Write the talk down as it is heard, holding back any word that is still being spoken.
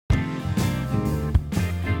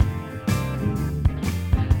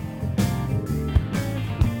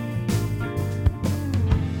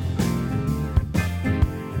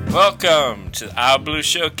Welcome to the Owl Blue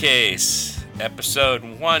Showcase, episode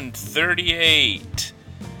 138.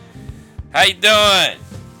 How you doing?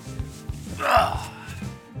 Ugh.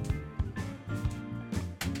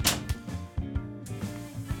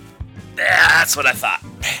 Yeah, that's what I thought.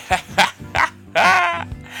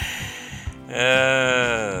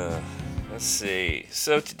 Let's see.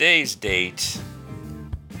 So today's date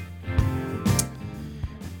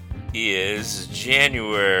is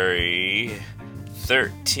January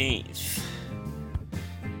 13th.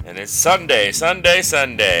 And it's Sunday.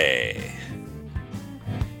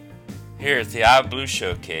 Here at the Owl Blue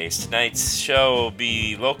Showcase, tonight's show will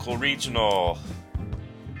be local regional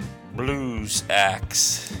blues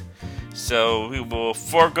acts. So we will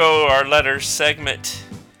forego our letters segment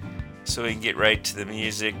so we can get right to the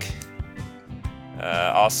music.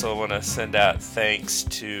 Also want to send out thanks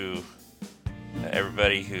to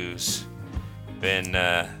everybody who's been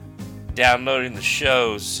downloading the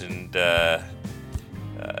shows and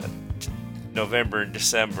November and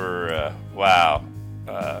December. Wow.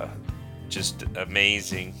 Just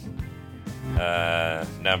amazing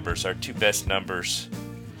numbers. Our two best numbers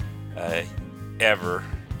ever.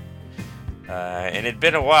 And it'd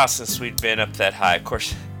been a while since we'd been up that high. Of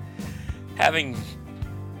course, doing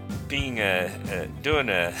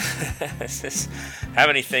how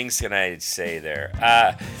many things can I say there?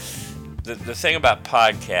 The thing about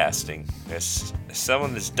podcasting, as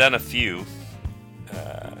someone that's done a few,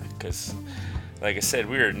 because like I said,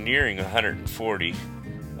 we are nearing 140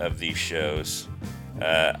 of these shows.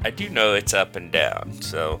 I do know it's up and down,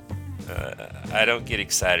 so I don't get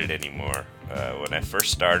excited anymore. When I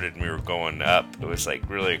first started and we were going up, it was like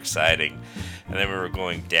really exciting, and then we were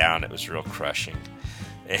going down, it was real crushing.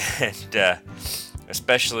 And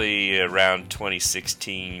especially around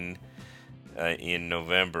 2016 in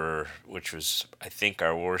November, which was I think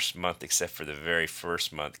our worst month except for the very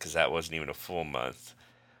first month, because that wasn't even a full month.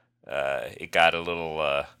 It got a little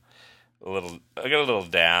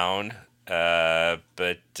down,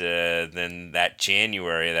 but then that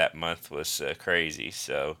January, that month was crazy.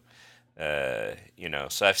 So so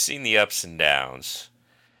I've seen the ups and downs,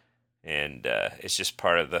 and it's just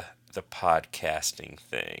part of the podcasting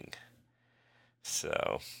thing.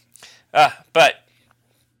 So, but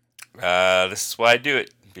this is why I do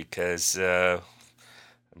it, because I'm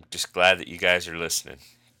just glad that you guys are listening.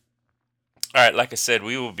 All right, like I said,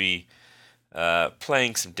 we will be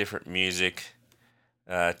playing some different music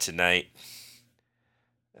tonight.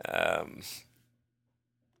 I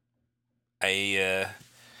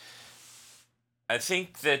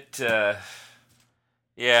think that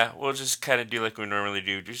we'll just kind of do like we normally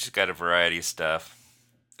do. We just got a variety of stuff,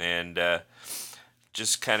 and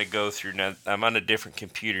just kind of go through. Now, I'm on a different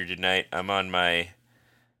computer tonight. I'm on my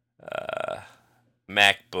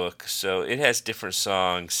MacBook, so it has different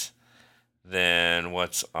songs than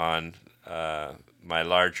what's on my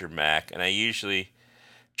larger Mac, and I usually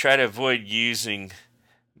try to avoid using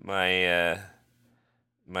my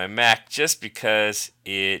my Mac just because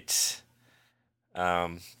it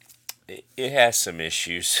has some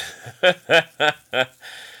issues.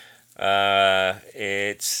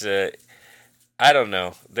 It's I don't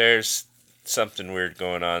know. There's something weird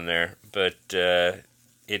going on there, but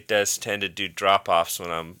it does tend to do drop-offs when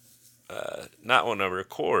I'm not when I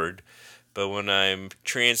record, but when I'm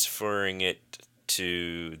transferring it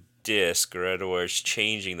to disk, or otherwise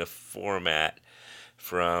changing the format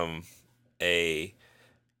from a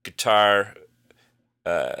guitar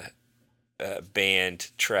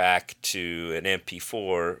band track to an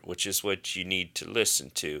MP4, which is what you need to listen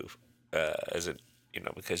to because of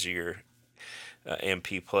your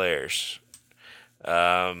MP players.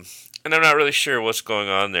 And I'm not really sure what's going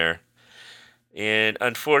on there. And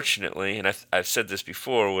unfortunately, and I've said this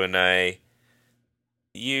before, when I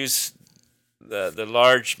use the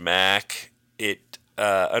large Mac, it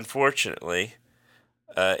unfortunately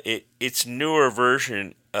it's newer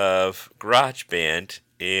version of GarageBand,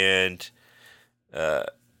 and I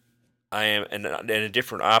am in a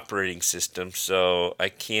different operating system, so I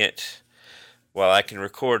can't. While I can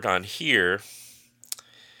record on here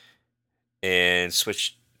and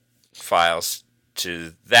switch files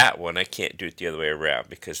to that one, I can't do it the other way around,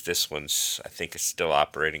 because this one's, I think it's still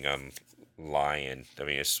operating on Lion. I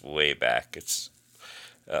mean, it's way back. It's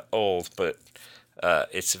old, but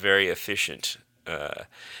it's very efficient.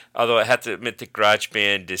 Although I have to admit that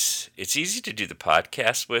GarageBand it's easy to do the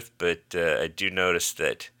podcast with, but I do notice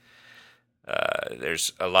that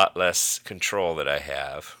there's a lot less control that I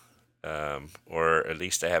have, or at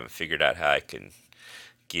least I haven't figured out how I can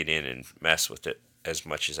get in and mess with it as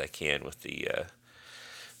much as I can with the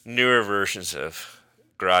newer versions of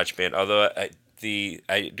GarageBand. Although I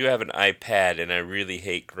I do have an iPad, and I really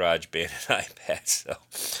hate GarageBand and iPad. So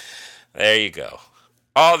there you go.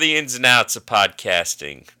 All the ins and outs of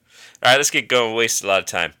podcasting. All right, let's get going. We wasted a lot of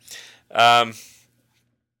time.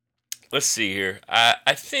 Let's see here.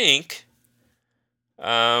 I think.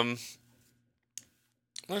 Let's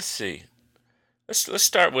see. Let's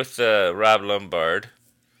start with Rob Lombard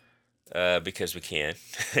because we can,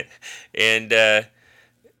 and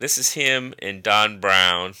this is him and Don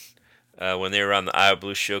Brown when they were on the Iowa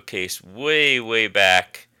Blues Showcase way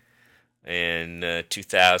back in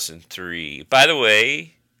 2003. By the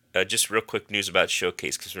way, just real quick news about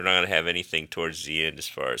Showcase, because we're not going to have anything towards the end as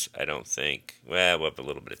far as, I don't think. Well, we'll have a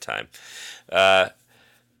little bit of time. But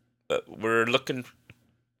we're looking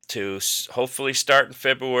to hopefully start in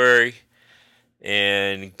February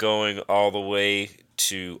and going all the way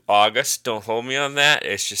to August. Don't hold me on that.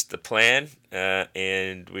 It's just the plan.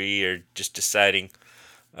 And we are just deciding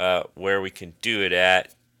where we can do it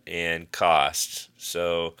at and cost.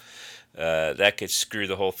 So that could screw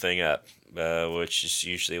the whole thing up, which is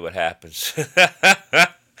usually what happens.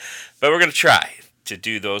 But we're going to try to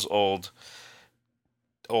do those old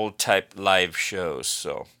type live shows.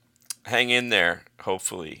 So hang in there,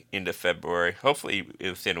 hopefully into February. Hopefully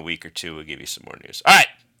within a week or two we'll give you some more news. All right.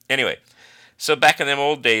 Anyway, so back in them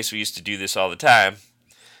old days we used to do this all the time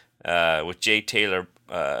with Jay Taylor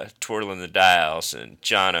twirling the dials, and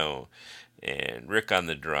Jono and Rick on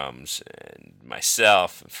the drums, and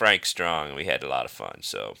myself and Frank Strong, and we had a lot of fun.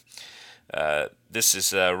 So this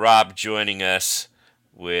is Rob joining us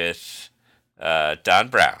with Don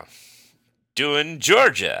Brown doing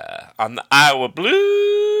Georgia on the Iowa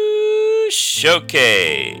Blues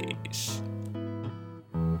Showcase.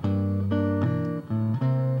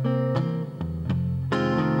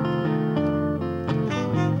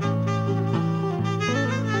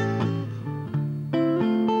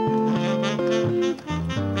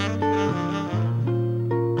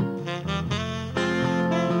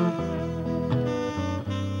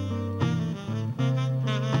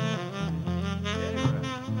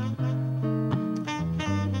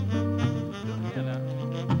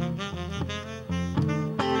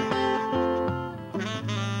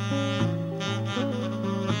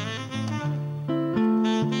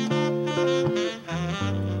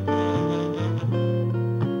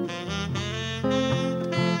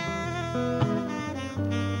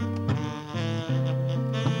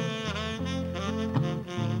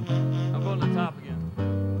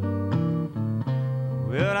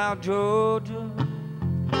 Georgia,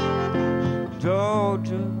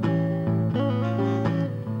 Georgia,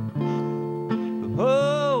 the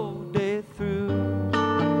whole day through,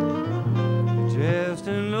 just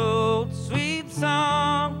an old sweet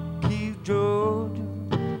song keeps Georgia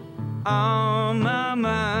on my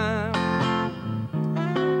mind.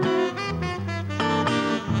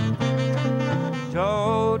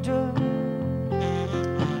 Georgia,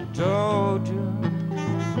 Georgia,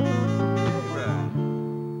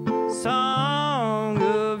 song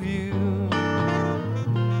of you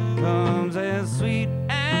comes as sweet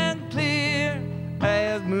and clear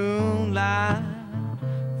as moonlight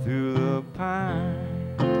through the pine.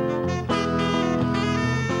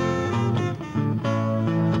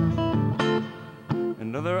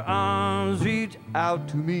 And other arms reach out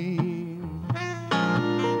to me,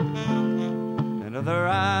 and other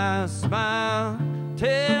eyes smile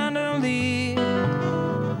tenderly.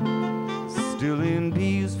 Still in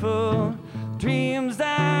peaceful dreams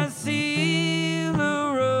I see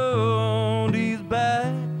the road is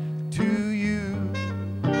back to you.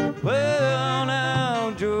 Well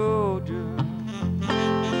now, Georgia,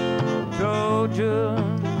 Georgia,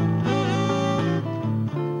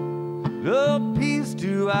 the peace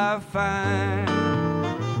do I find,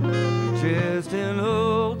 just an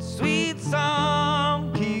old sweet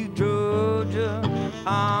song keep Georgia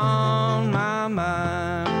on my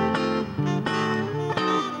mind.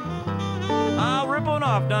 I'll rip one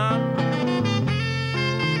off, Don.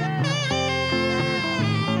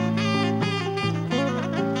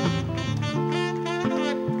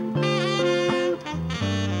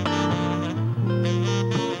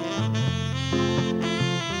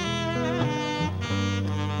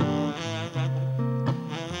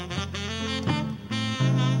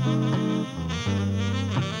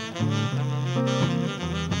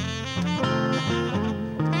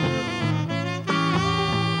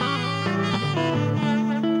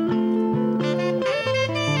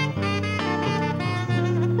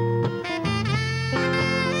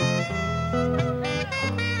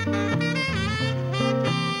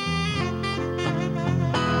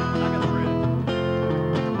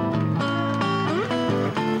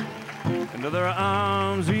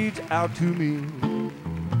 out to me.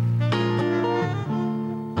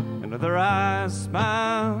 Another eyes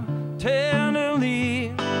smile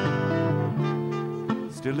tenderly.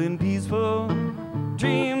 Still in peaceful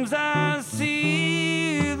dreams I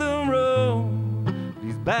see them roll.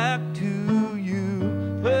 He's back to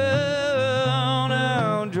you. Well,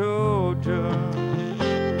 now, Georgia,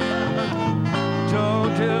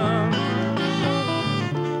 Georgia,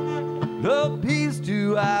 no peace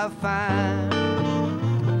do I find.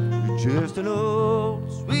 You're just an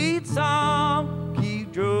old sweet song,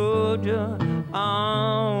 keep Georgia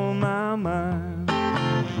on my mind.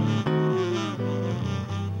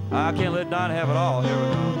 I can't let Don have it all. Here we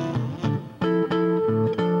go.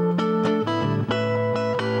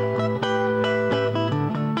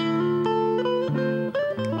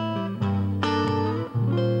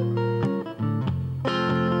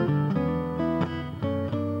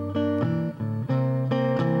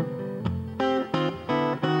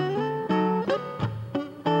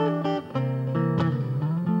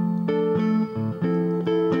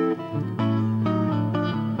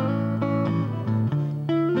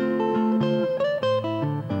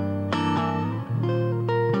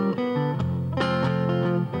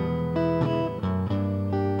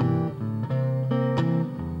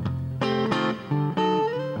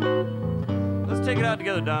 Take it out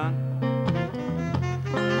together, Don.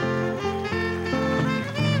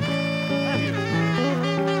 Have you?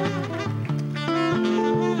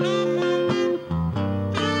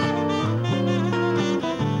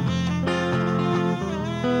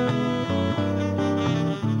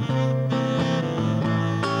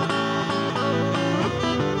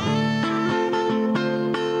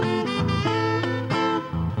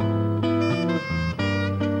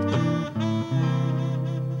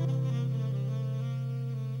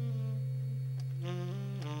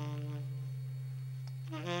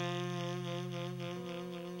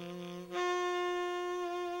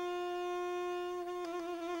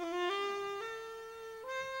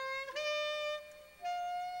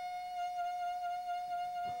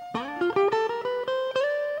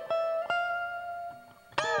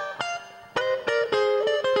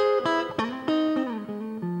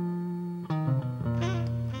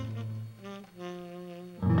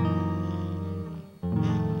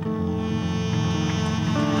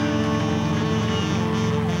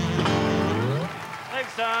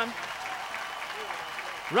 Don.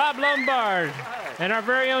 Rob Lombard and our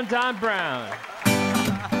very own Don Brown.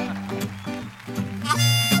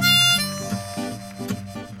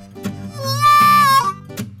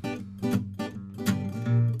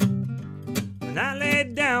 When I lay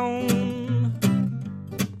down,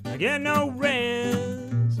 I get no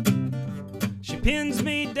rest. She pins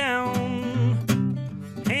me down,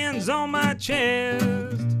 hands on my chest.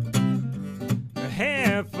 Her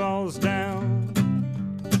hair falls down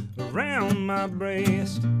around my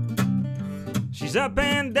breast. She's up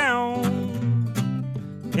and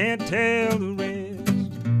down, can't tell the rest.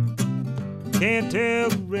 Can't tell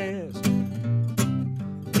the rest.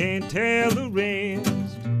 Can't tell the rest.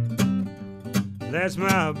 That's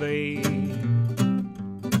my babe.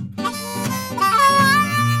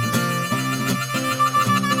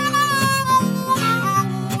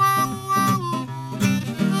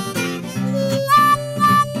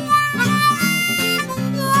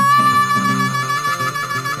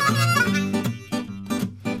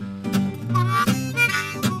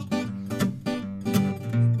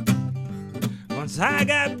 Once I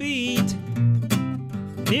got beat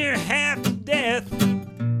near half to death.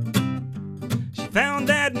 She found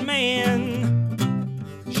that man,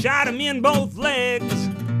 shot him in both legs.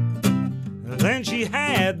 Then she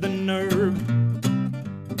had the nerve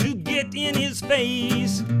to get in his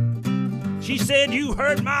face. She said, "You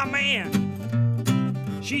hurt my man."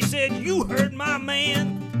 She said, "You hurt my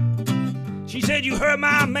man." She said, "You hurt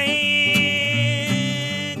my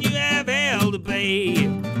man. You have hell to pay.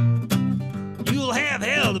 You'll have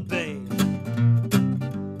hell to pay."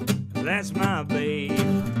 That's my babe.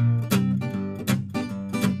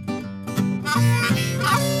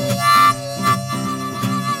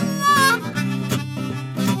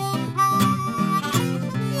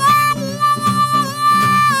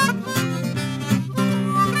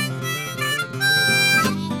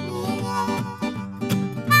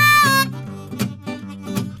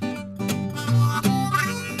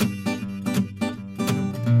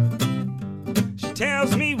 She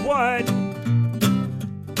tells me what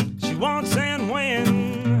she wants and when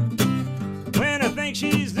I think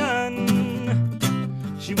she's done,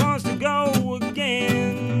 she wants to go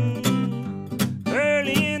again.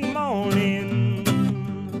 Early in the morning,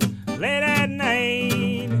 late at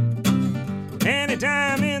night,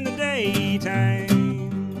 anytime in the daytime.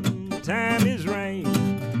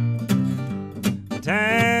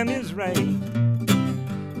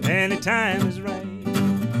 when the time is right.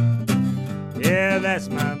 Yeah, that's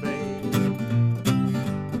my baby.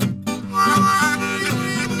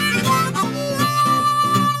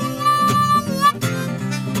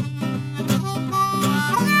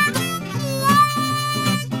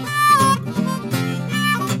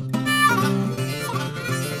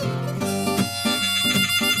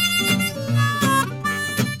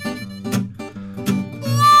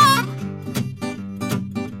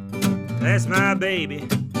 That's my baby.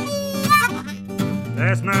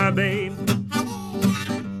 That's my baby.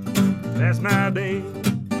 That's my baby.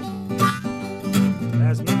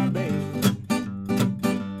 That's my baby.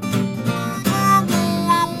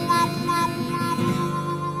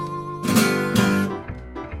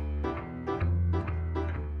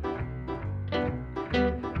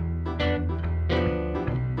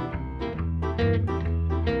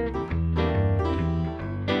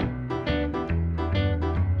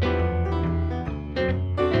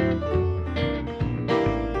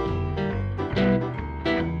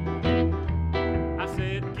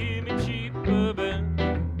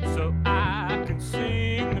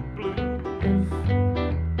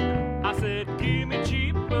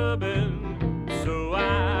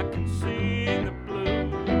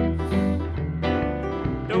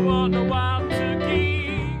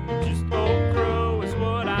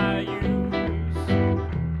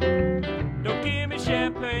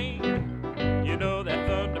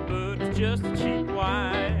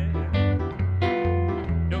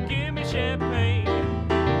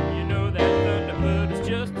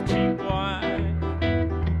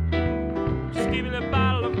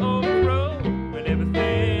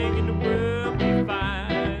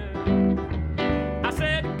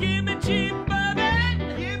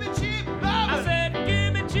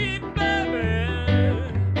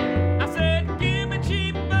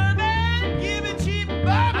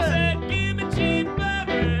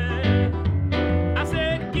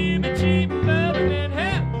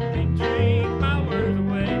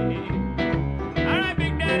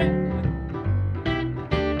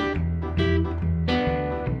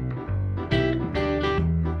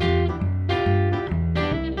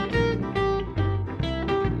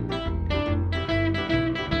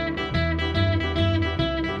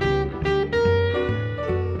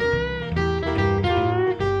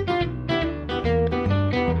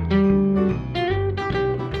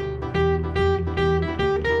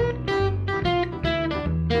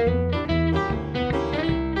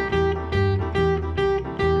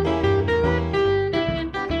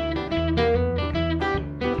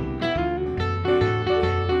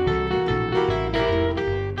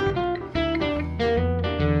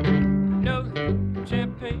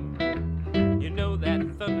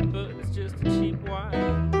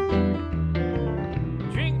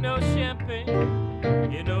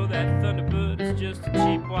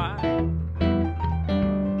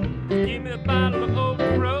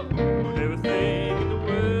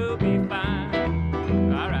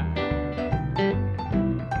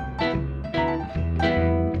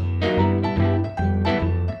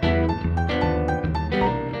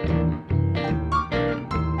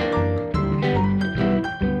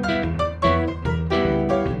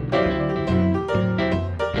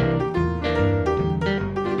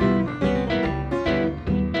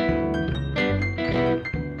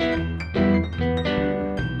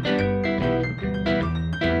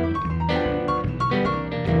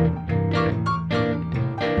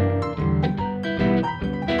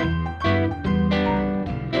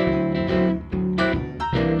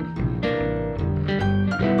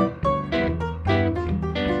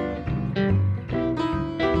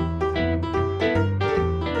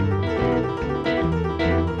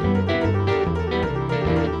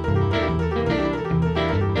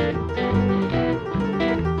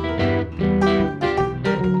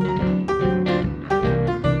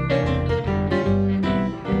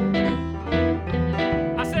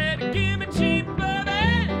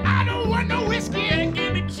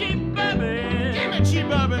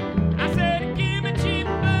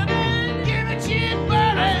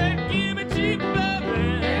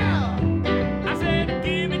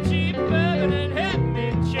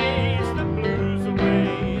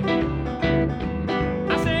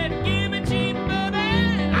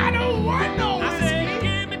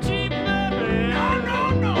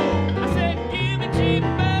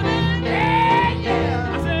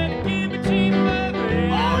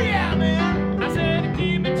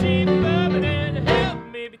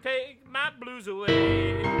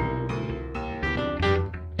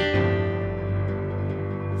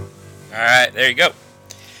 Alright, there you go.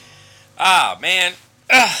 Ah, man.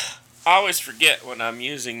 I always forget when I'm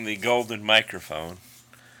using the golden microphone.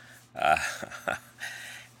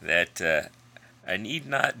 that I need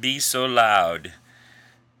not be so loud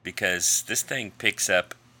because this thing picks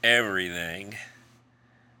up everything.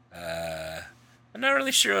 I'm not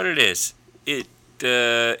really sure what it is. It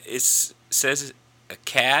says a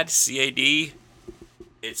CAD, C-A-D.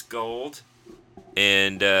 It's gold,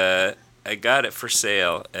 and I got it for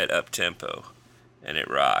sale at Uptempo, and it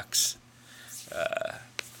rocks.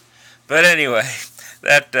 But anyway,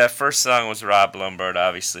 that first song was Rob Lombard,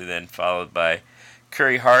 obviously, then followed by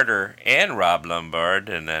Curry Harder and Rob Lombard,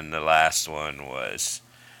 and then the last one was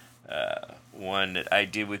one that I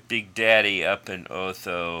did with Big Daddy up in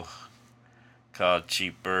Otho called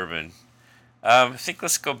Cheap Bourbon. I think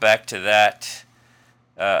let's go back to that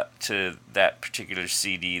particular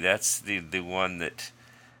CD. That's the one that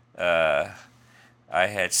I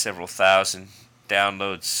had several thousand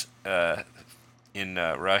downloads in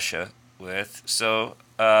Russia with. So,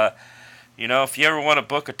 if you ever want to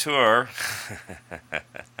book a tour,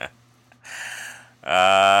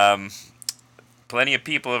 plenty of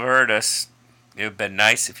people have heard us. It would have been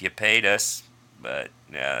nice if you paid us, but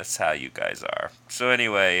yeah, that's how you guys are. So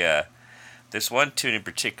anyway, this one tune in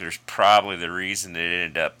particular is probably the reason it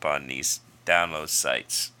ended up on these download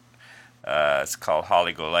sites. It's called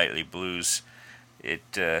Holly Golightly Blues. It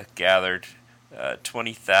gathered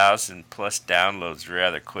 20,000 plus downloads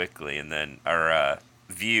rather quickly, and then our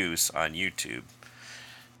views on YouTube,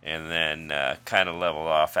 and then kind of leveled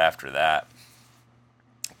off after that.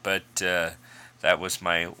 But that was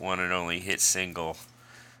my one and only hit single,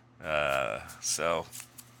 so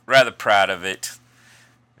rather proud of it.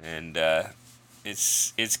 And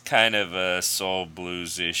it's kind of a soul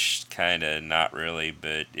blues-ish, kind of not really,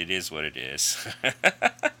 but it is what it is.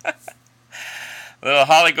 Little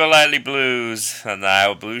Holly Golightly Blues on the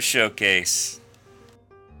Iowa Blues Showcase.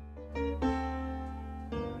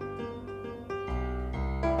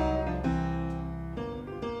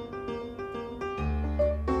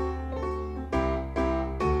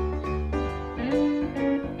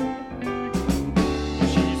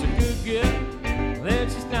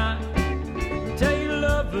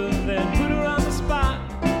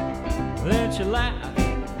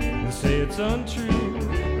 It's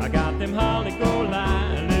untrue. I got them Holly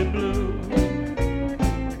Golightly blues.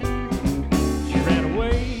 She ran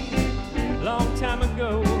away a long time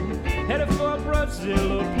ago, headed for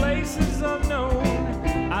Brazil or places unknown.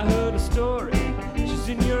 I heard a story, she's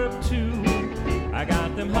in Europe too. I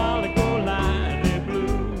got them Holly Golightly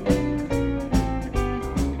blues.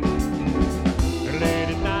 Late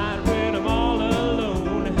at night when I'm all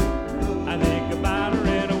alone, I think about her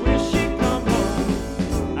and I wish she'd come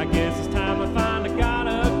home. I guess it's time I finally got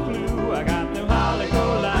a clue. I got them Holly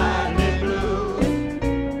Golightly blues.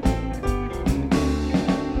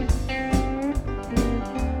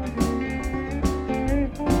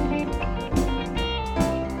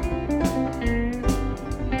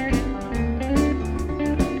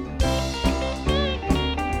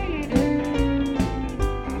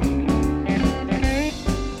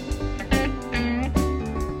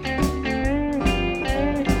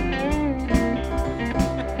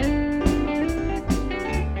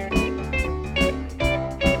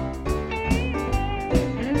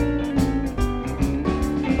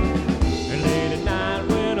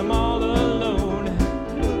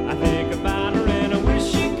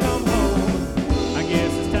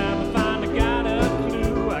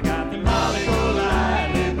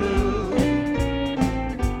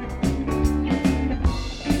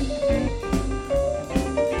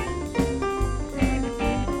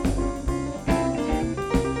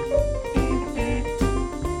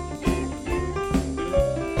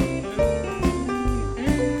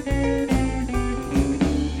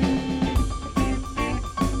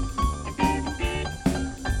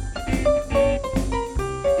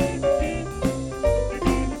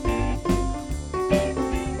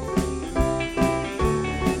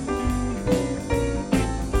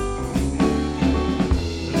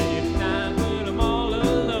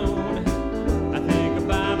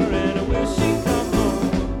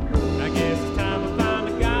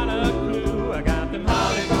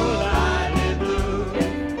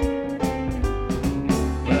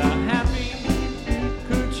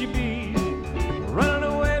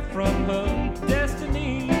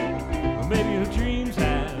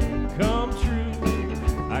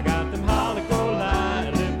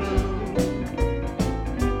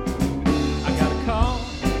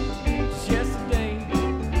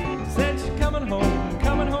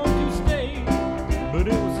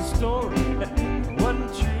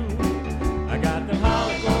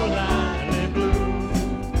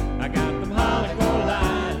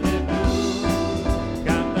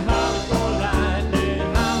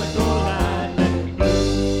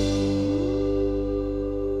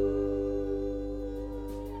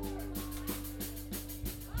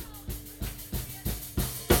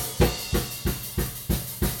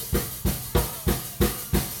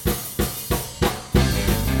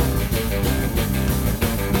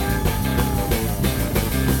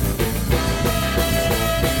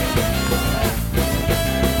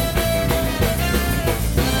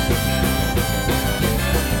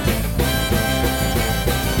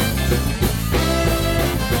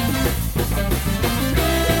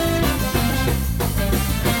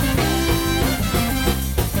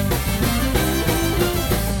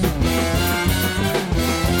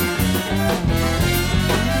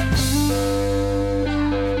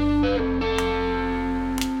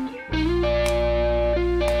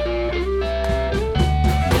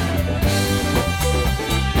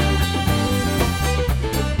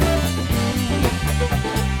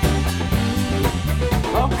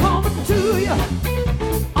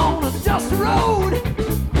 across the road.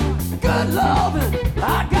 Good loving,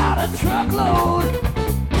 I got a truckload.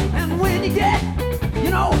 And when you get, you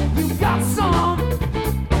know, you got some,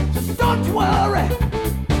 just don't you worry,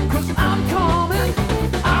 'cause I'm coming.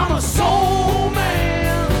 I'm a soul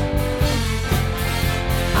man.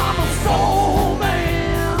 I'm a soul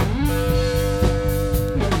man.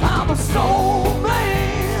 I'm a soul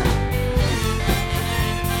man.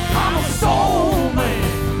 I'm a soul man.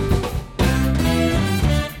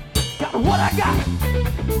 Got what I got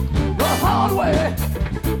the hard way.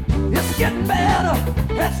 It's getting better.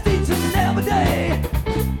 It's teaching every day.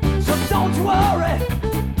 So don't you worry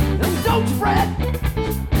and don't you fret.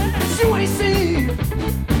 You ain't seen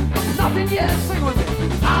nothing yet. Sing with me.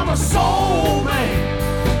 I'm a soul man.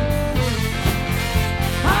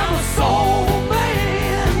 I'm a soul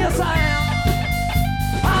man. Yes, I am.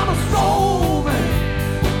 I'm a soul man.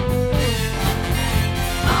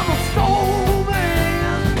 I'm a soul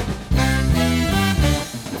man.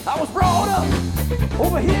 I was brought up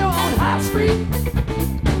over here on High Street.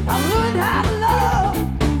 I learned how to love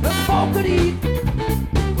the folk could eat.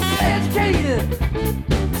 Was educated,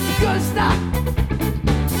 good stuff.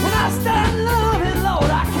 When I start loving,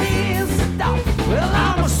 Lord, I can't stop. Well,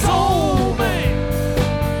 I'm a soul man.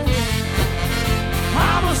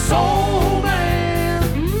 I'm a soul man.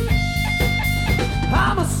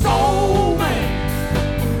 I'm a soul man.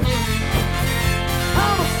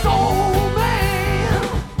 I'm a soul man.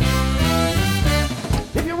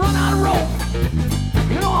 If you run out of rope,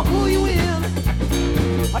 you know I'll pull you in.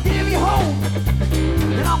 I'll give you hope,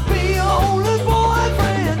 and I'll be your only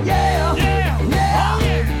boyfriend. Yeah, yeah, yeah,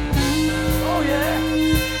 oh yeah.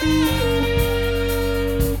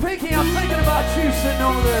 Pinky, I'm thinking about you sitting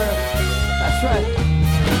over there. That's right.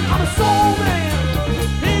 I'm a soul man.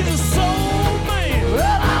 He's a soul man.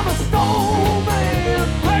 Well, I'm a soul man.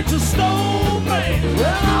 Like a stone man.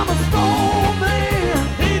 Well, I'm a soul man.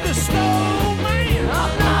 He's a stone man.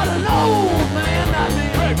 I'm not an old man, not me.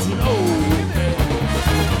 Like an old man.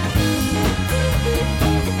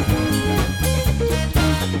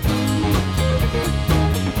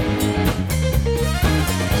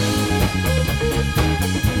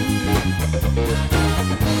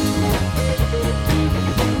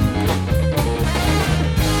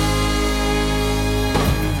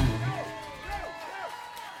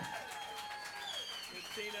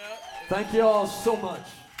 Thank you all so much.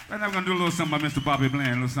 Right now we're going to do a little something by Mr. Bobby Bland,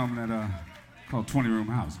 a little something that called 20 Room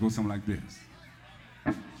House. Go something like this.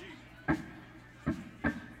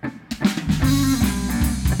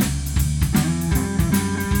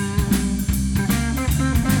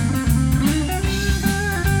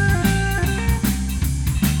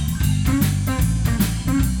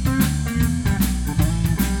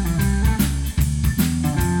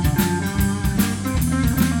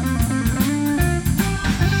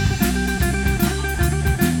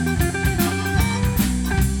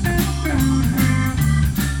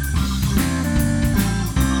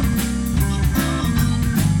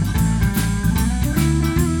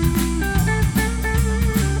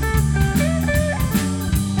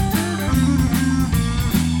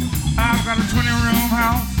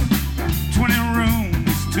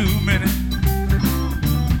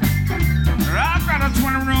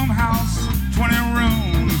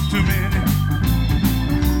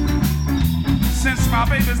 My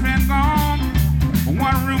baby's been gone,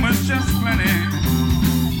 one room is just plenty.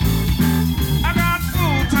 I got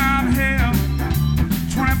full-time help,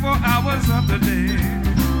 24 hours of the day.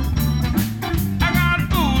 I got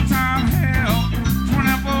full-time help,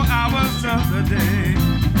 24 hours of the day.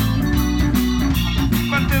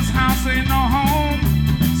 But this house ain't no home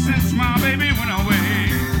since my baby went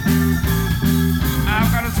away. I've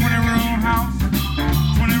got a 20-room house,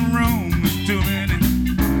 20 rooms too many.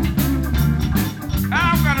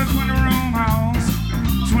 I've got a 20-room house,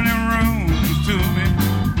 20 rooms to me.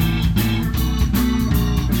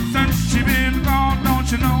 Since she been gone, don't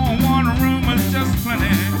you know, one room is just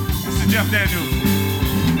plenty. This is Jeff Daniels.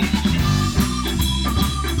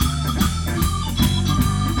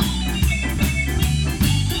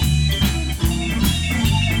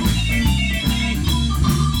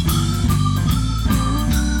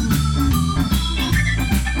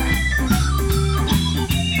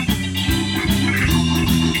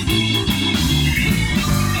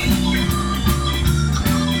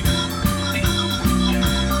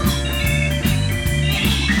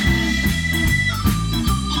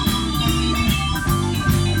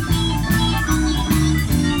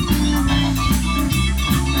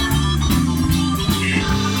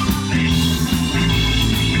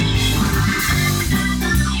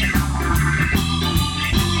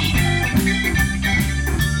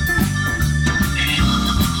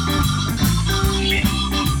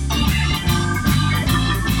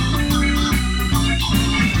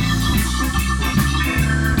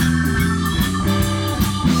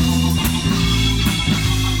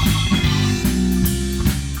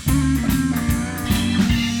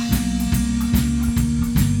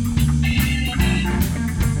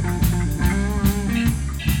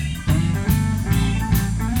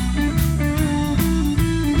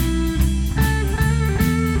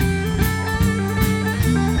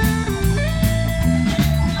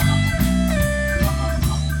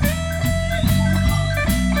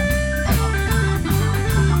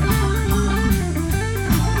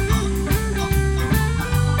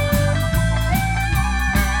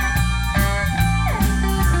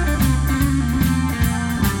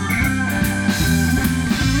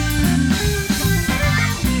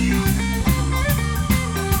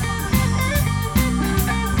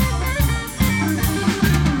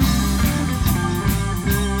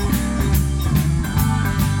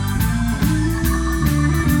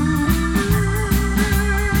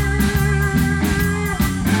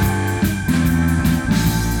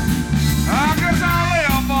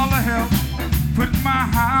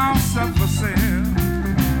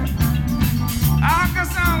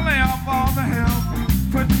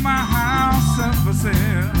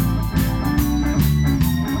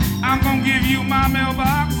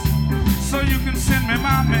 send me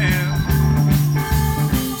my mail.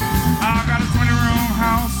 I got a 20-room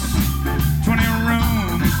house, 20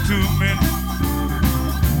 rooms too many.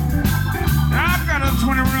 I've got a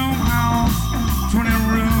 20-room house, 20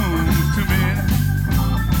 rooms too many.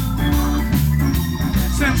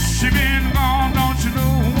 Since she been gone, don't you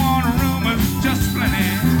know, one room is just plenty.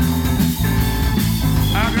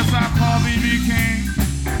 I guess I call B.B. King,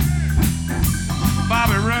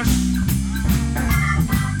 Bobby Rush,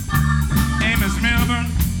 Amos Milburn,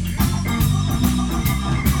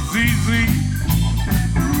 ZZ.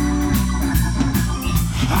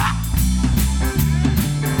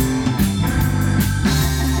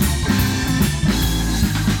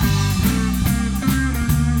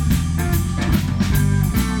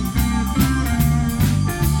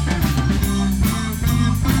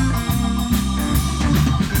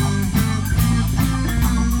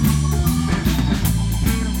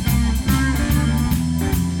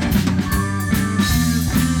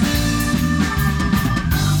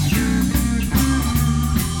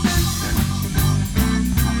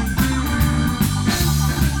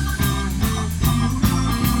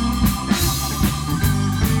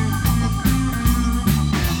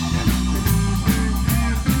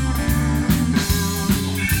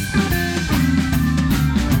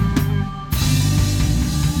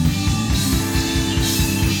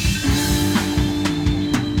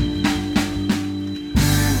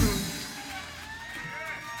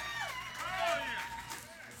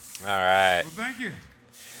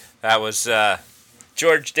 That was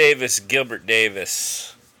George Davis, Gilbert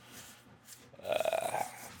Davis.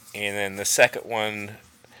 And then the second one,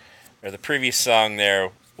 or the previous song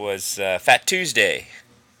there, was Fat Tuesday.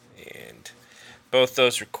 And both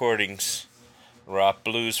those recordings were off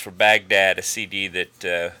Blues for Baghdad, a CD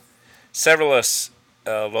that several of us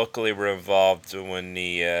locally were involved when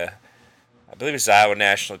the, I believe it was the Iowa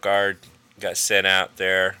National Guard got sent out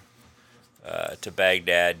there to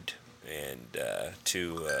Baghdad and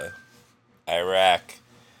to Iraq.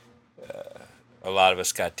 A lot of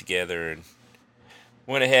us got together and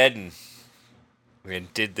went ahead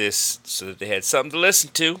and did this so that they had something to listen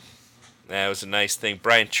to. That was a nice thing.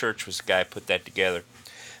 Brian Church was the guy who put that together.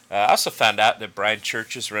 I also found out that Brian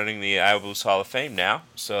Church is running the Iowa Blues Hall of Fame now,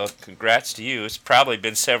 so congrats to you. It's probably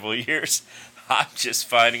been several years. I'm just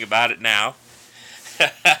finding about it now.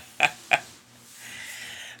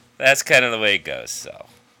 That's kind of the way it goes, so.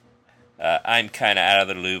 I'm kind of out of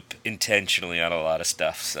the loop intentionally on a lot of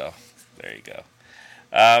stuff, so there you go.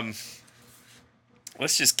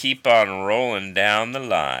 Let's just keep on rolling down the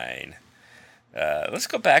line. Let's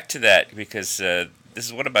go back to that because this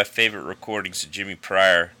is one of my favorite recordings of Jimmy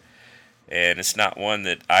Pryor, and it's not one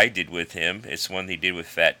that I did with him. It's one he did with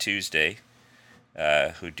Fat Tuesday,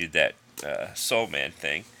 who did that Soul Man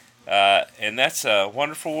thing. And that's A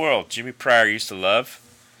Wonderful World. Jimmy Pryor used to love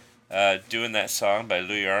doing that song by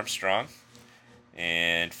Louis Armstrong,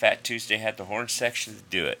 and Fat Tuesday had the horn section to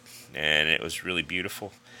do it, and it was really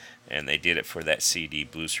beautiful, and they did it for that CD,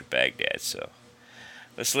 Blues for Baghdad. So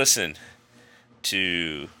let's listen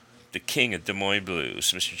to the king of Des Moines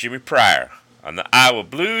Blues, Mr. Jimmy Pryor, on the Iowa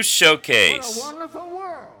Blues Showcase. What a wonderful world.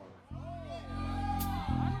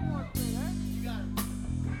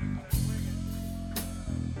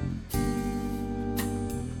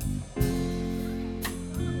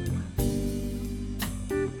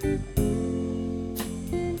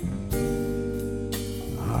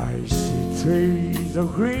 I see trees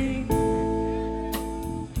of green,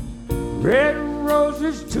 red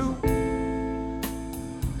roses too.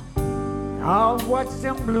 I'll watch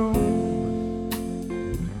them bloom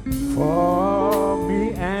for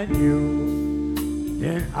me and you.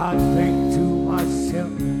 Then I think to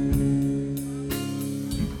myself,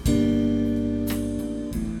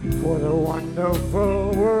 what a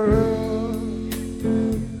wonderful world.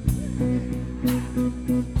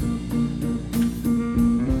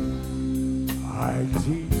 I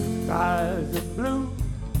see skies of blue,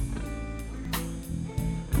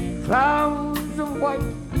 clouds of white,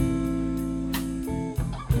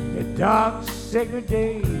 the dark sacred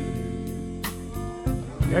day,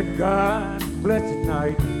 that God blessed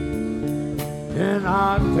night. Then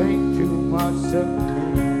I think to myself,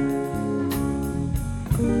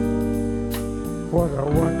 what a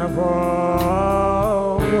wonderful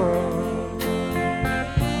world.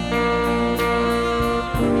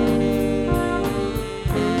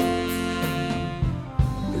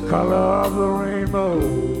 The color of the rainbow,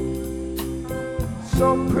 so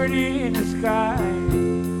pretty in the sky,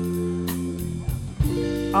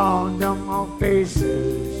 on them all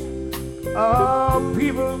faces of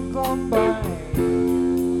people gone by.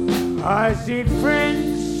 I see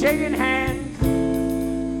friends shaking hands,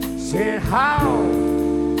 said, how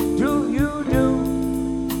do you do?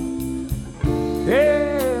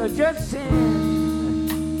 They're just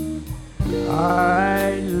saying,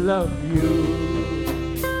 I love you.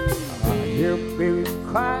 I hear baby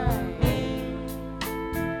cry,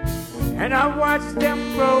 and I watch them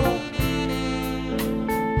grow.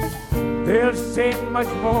 They'll say much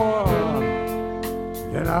more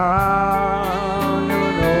than I'll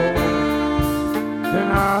never know. Then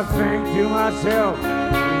I think to myself,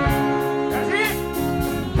 that's it.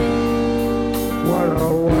 What a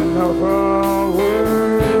wonderful world.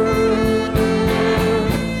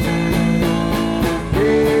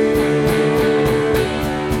 Yeah.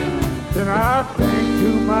 Then I think to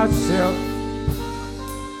myself,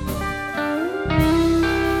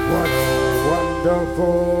 what a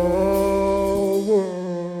wonderful world.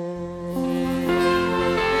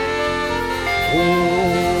 Oh,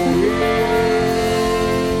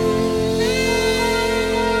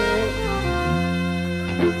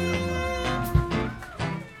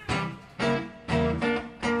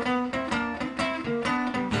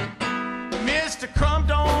 Mr. Crump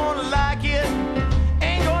don't like it,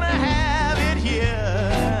 ain't gonna have it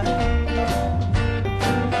here.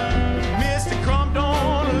 Mr. Crump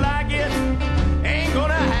don't like it, ain't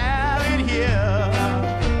gonna have it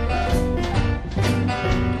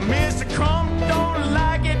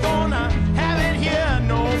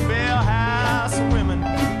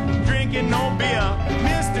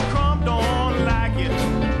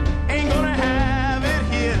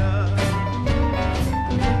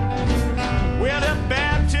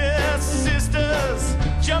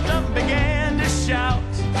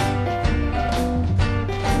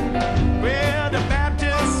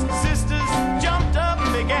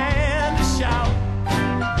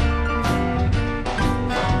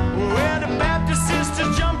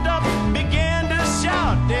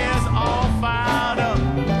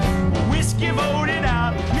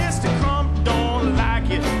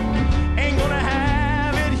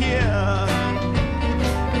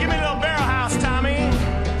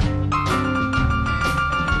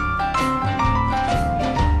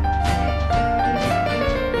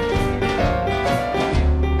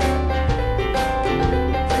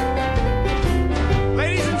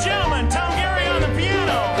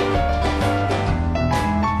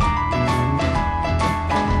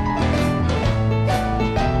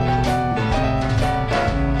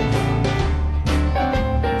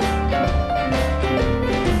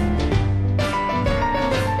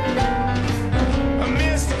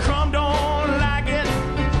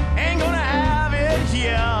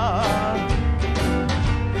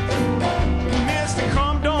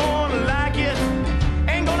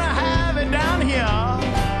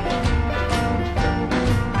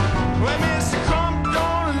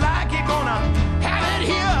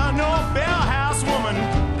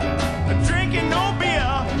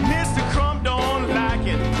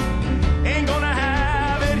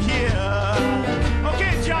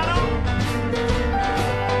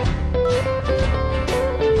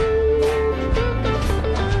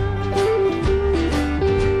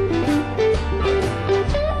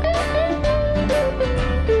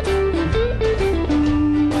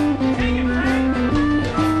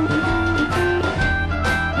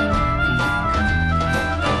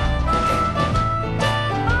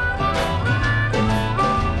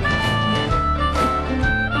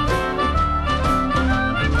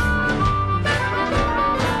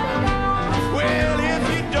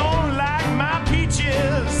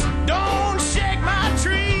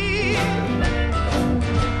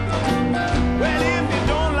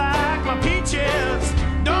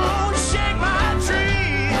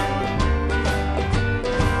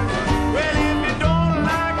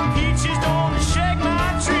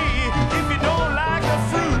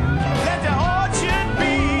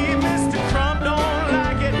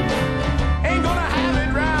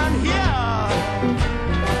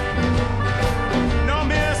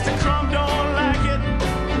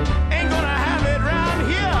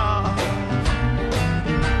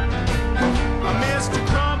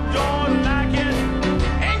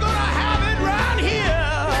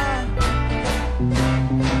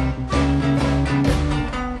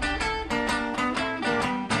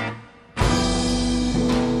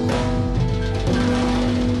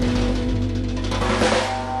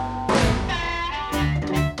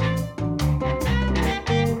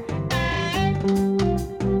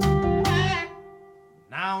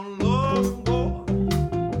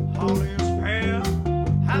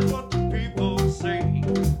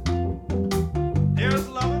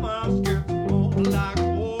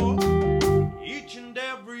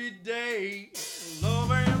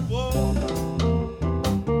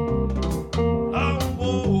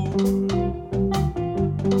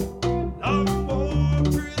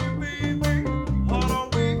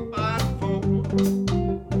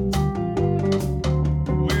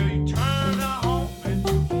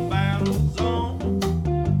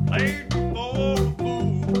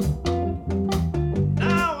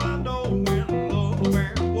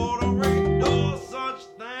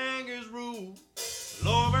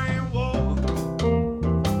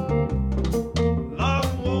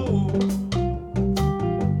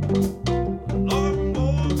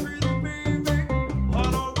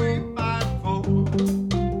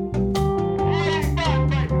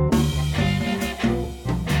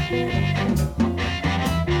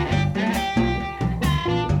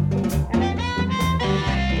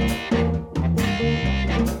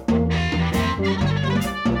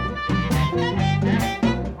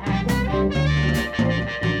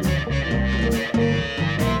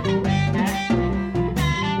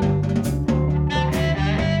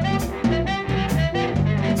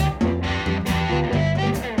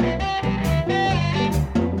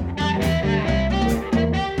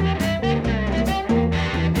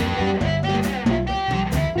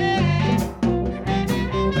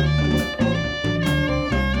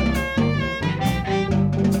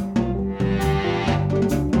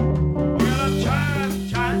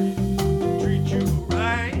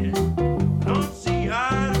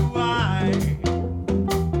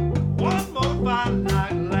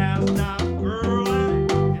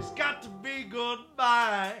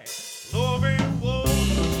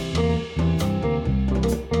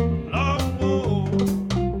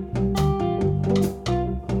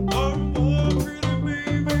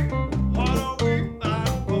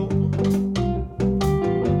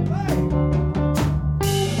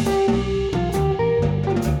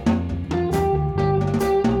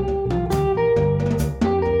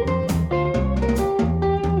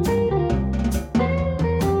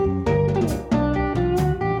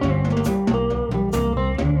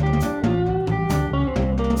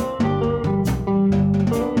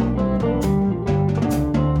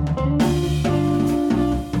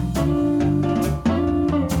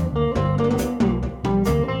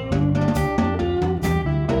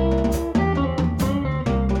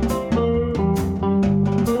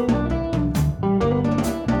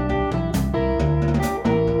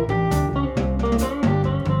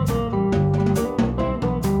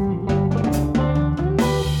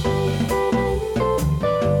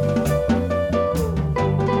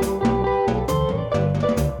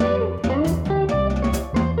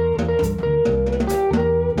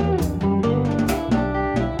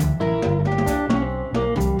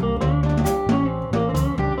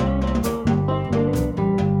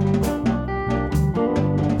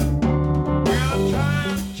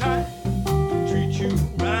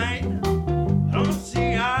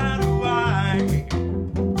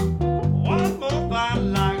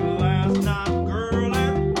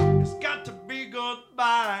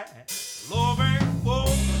by. Love and woe.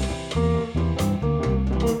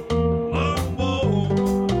 Love and woe.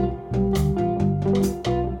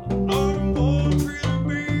 Love and woe, pretty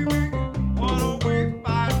baby. What are we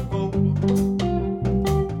fighting for?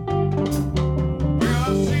 Well,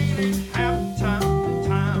 I've seen it happen time and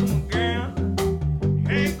time again.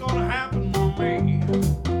 Ain't gonna happen to me.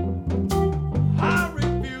 I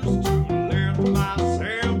refuse to let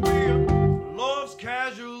myself be love's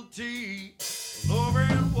casualty. Love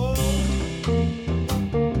and woe.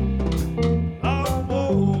 Love and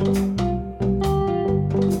woe.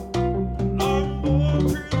 Love and woe,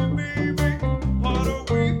 pretty baby. What are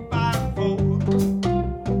we fighting for?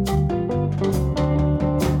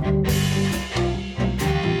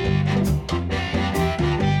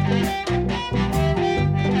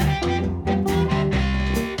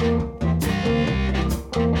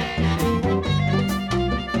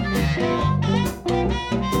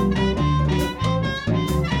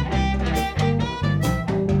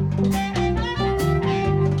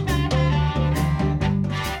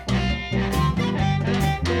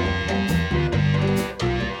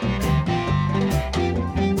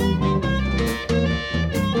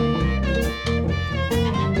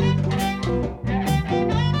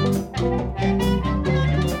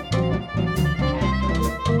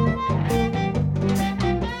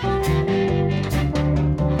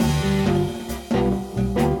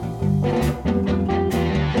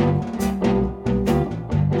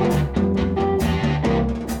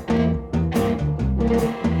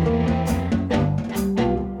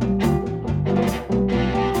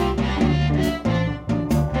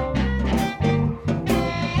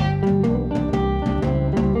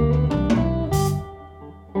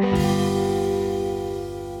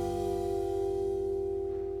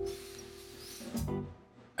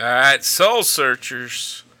 All right, Soul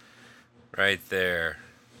Searchers, right there.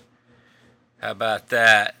 How about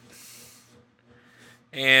that?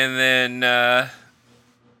 And then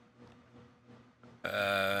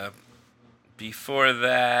before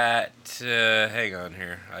that, hang on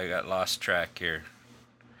here, I got lost track here.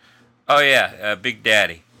 Oh yeah, Big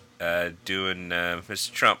Daddy, doing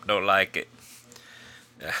Mr. Trump Don't Like It.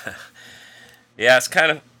 Yeah, it's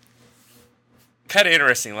kind of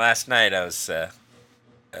interesting. Last night I was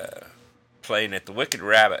playing at the Wicked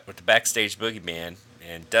Rabbit with the Backstage Boogie Band,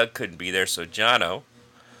 and Doug couldn't be there, so Jono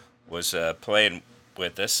was playing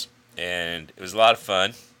with us, and it was a lot of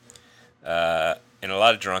fun and a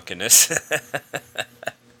lot of drunkenness.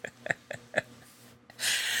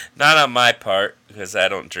 Not on my part, because I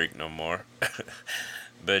don't drink no more.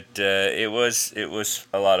 But it was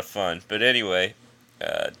a lot of fun. But anyway,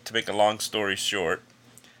 to make a long story short,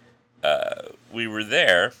 we were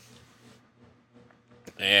there,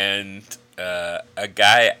 and a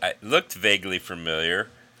guy looked vaguely familiar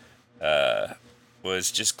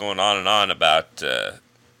was just going on and on about the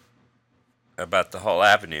whole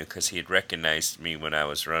avenue, because he had recognized me when I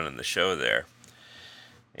was running the show there.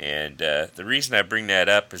 And the reason I bring that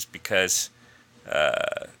up is because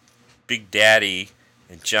Big Daddy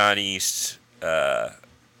and John East and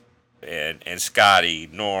Scotty,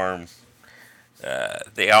 Norm,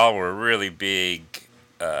 they all were really big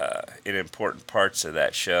in important parts of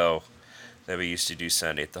that show that we used to do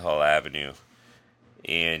Sunday at the Hall Avenue.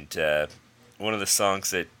 And one of the songs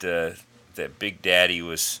that Big Daddy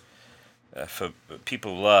was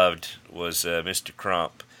people loved was Mr.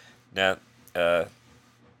 Crump. Now,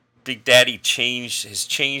 Big Daddy has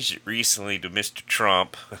changed it recently to Mr.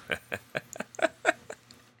 Trump.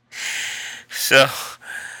 So,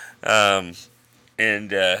 yeah,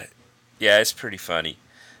 it's pretty funny.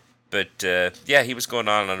 But yeah, he was going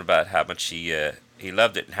on and on about how much he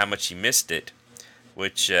loved it and how much he missed it,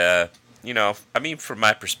 which I mean, from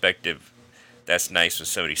my perspective, that's nice when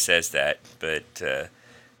somebody says that. But they're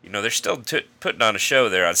still putting on a show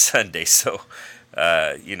there on Sunday, so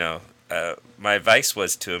my advice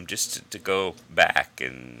was to him just to go back,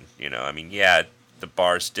 and I mean, yeah, the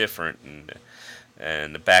bar's different,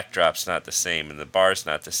 and the backdrop's not the same, and the bar's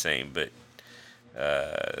not the same, but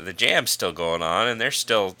the jam's still going on, and there's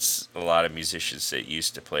still a lot of musicians that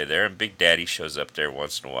used to play there, and Big Daddy shows up there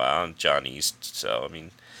once in a while, and John East. So I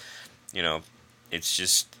mean,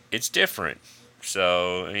 it's different.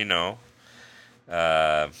 So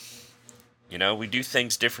we do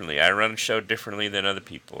things differently. I run a show differently than other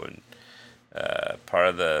people, and part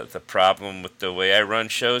of the problem with the way I run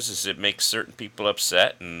shows is it makes certain people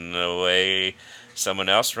upset, and the way someone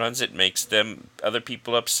else runs it makes other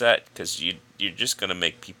people upset, because you're just going to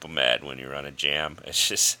make people mad when you run a jam. It's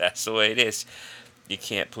just, that's the way it is. You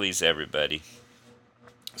can't please everybody.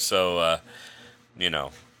 So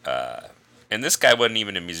and this guy wasn't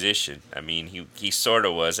even a musician. I mean, he sort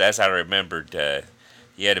of was. As I remembered,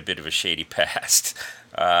 he had a bit of a shady past.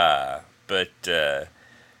 But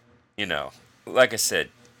you know, like I said,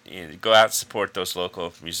 go out and support those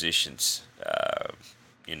local musicians.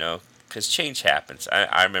 You know, because change happens.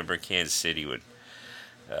 I remember in Kansas City when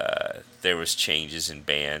there was changes in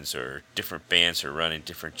bands, or different bands were running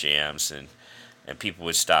different jams, and people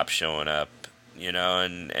would stop showing up, you know,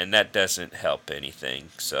 and that doesn't help anything.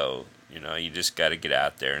 So, you know, you just got to get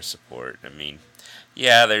out there and support. I mean,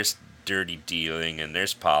 yeah, there's dirty dealing and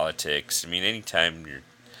there's politics. I mean, anytime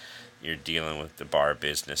you're dealing with the bar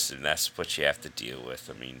business, and that's what you have to deal with.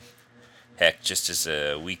 I mean, heck, just as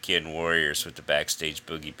a Weekend Warriors with the Backstage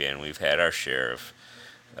Boogie Band, we've had our share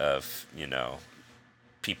of you know,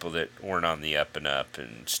 people that weren't on the up and up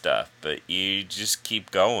and stuff. But you just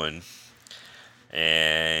keep going,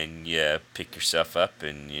 and you pick yourself up,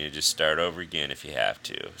 and you just start over again if you have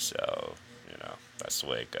to. So, you know, that's the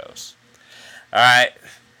way it goes. All right.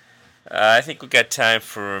 I think we got time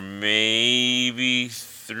for maybe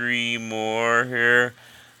 3 more here.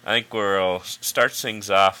 I think we'll start things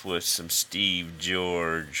off with some Steve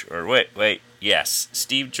George. Or wait. Yes,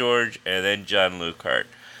 Steve George and then John Lukehart.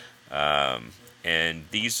 And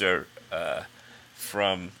these are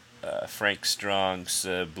from Frank Strong's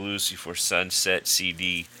Blues Before Sunset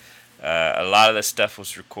CD. A lot of the stuff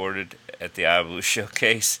was recorded at the Iowa Blues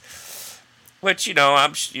Showcase, which, you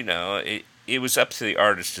know, it was up to the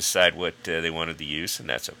artist to decide what they wanted to use, and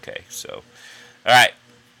that's okay. So, all right,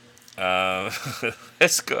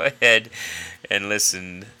 let's go ahead and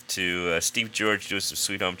listen to Steve George doing some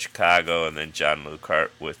Sweet Home Chicago, and then John Lukehart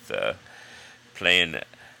with playing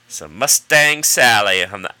some Mustang Sally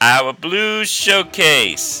on the Iowa Blues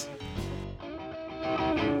Showcase.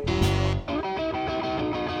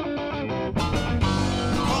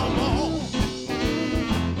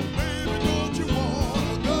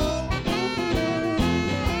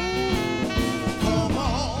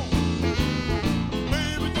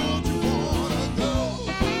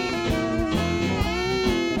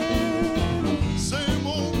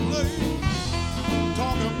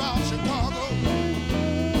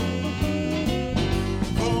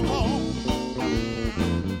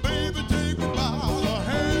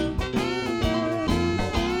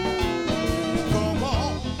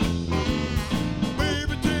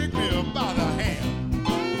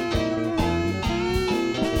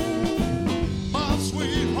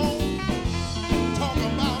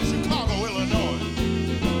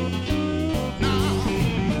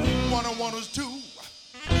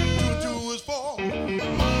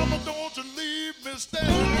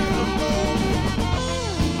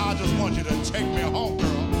 I just want you to take me home,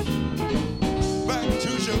 girl. Back to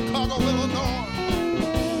Chicago, Illinois.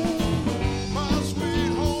 My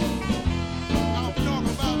sweet home. I'm talking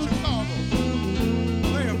about Chicago.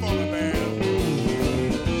 Play it for me, man.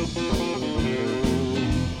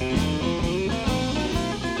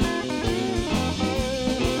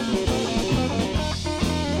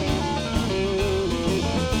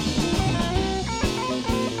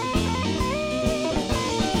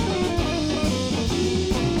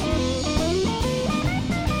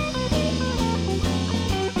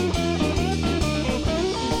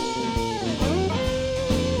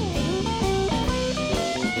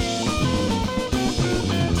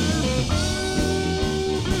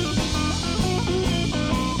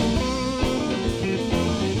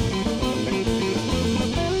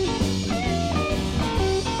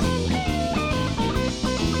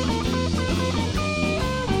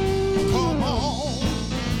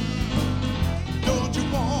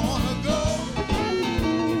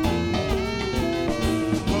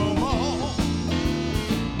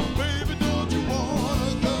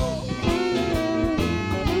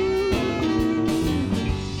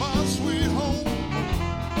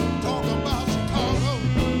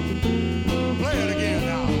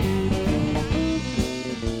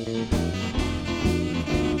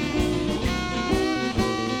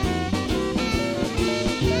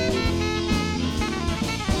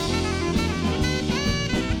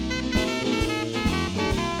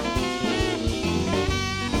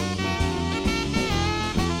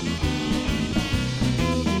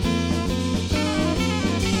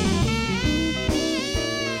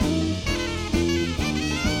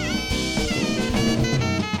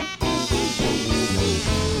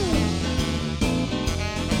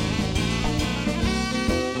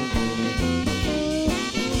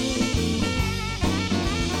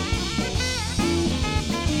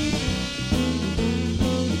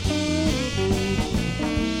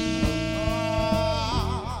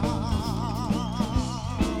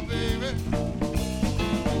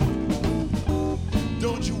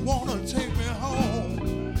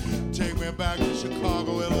 back to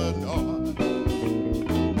Chicago, Illinois.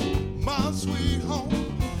 My sweet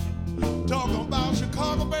home. Talking about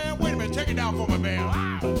Chicago, man. Wait a minute, take it down for me, man.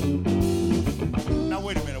 Now,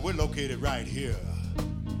 wait a minute. We're located right here,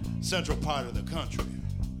 central part of the country.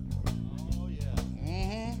 Oh,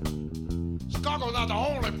 yeah. Chicago's not the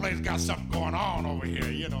only place got something going on over here.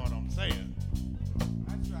 You know what I'm saying?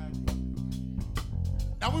 That's right.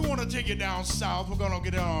 Now, we want to take you down south. We're going to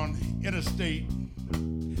get on Interstate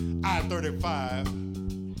I-35.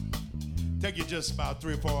 Take you just about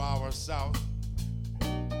 3 or 4 hours south.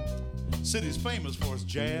 City's famous for its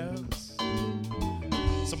jazz.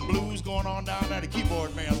 Some blues going on down there. The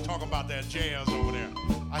keyboard man's talking about that jazz over there.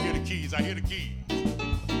 I hear the keys. I hear the keys.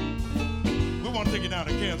 We want to take you down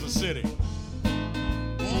to Kansas City.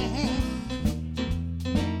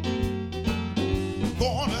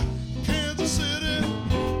 Going to Kansas City.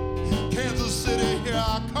 Kansas City, here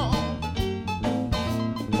I come.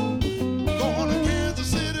 Going to Kansas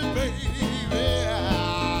City, baby.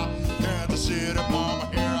 Kansas City, mama,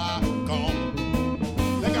 here I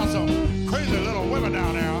come. They got some crazy little women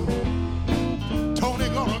down there. Tony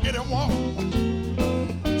gonna get him one.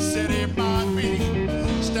 Said he might be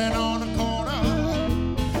standing on the corner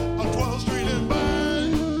of 12th Street and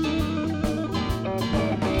Vine.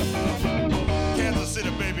 Kansas City,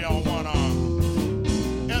 baby, on one arm.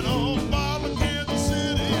 And old bottle of Kansas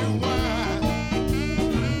City wine.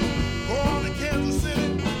 Going to Kansas City,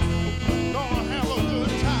 gonna have a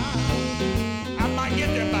good time. I might get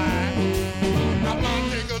there by. I might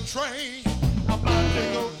take a train. I might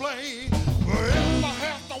take a plane. But if I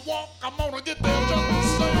have to walk, I'm gonna get there just the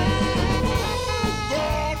same.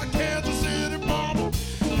 Going to Kansas City, mama.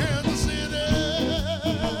 Kansas City.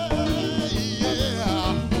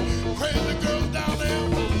 Yeah. Crazy girls down there.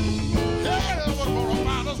 Yeah, we're gonna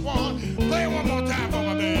find us one. Play one more time for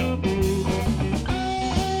my man.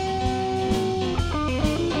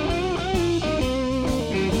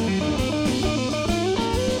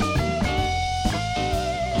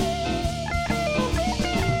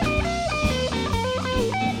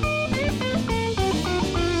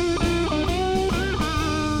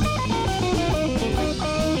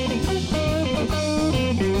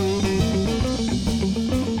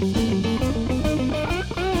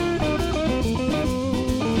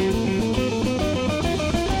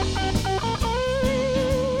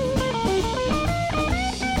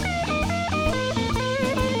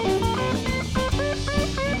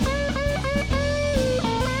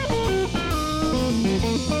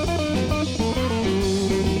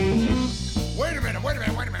 Wait a minute.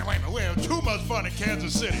 We have too much fun in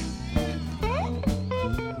Kansas City.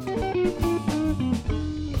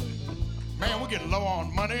 Man, we're getting low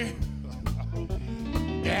on money.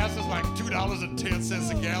 Gas is like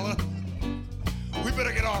 $2.10 a gallon. We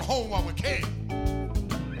better get on home while we can.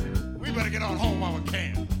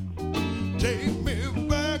 Take me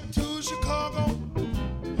back to Chicago.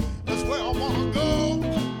 That's where I wanna go.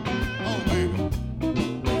 Oh, baby.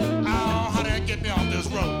 Oh, how did I get me on this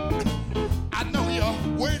road? I know you're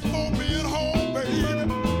waiting for me at home, baby.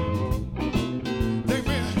 Take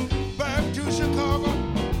me back to Chicago.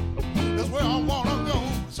 That's where I wanna go.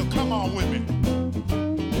 So come on with me.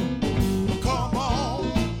 Come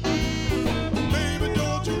on. Baby,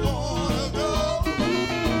 don't you wanna go?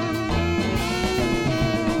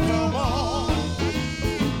 Come on.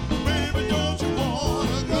 Baby, don't you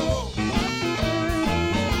wanna go?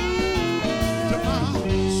 To my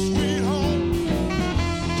sweet home.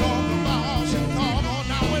 Talking about Chicago.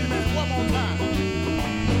 Now wait a minute, one more time.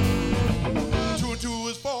 2 and 2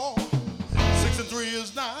 is 4. 6 and 3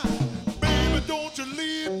 is 9. Baby, don't you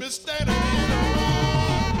leave me standing in the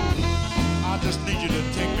road. I just need you to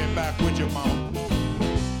take me back with you, mama,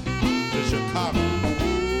 to Chicago.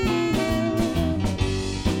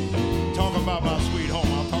 Talking about my sweet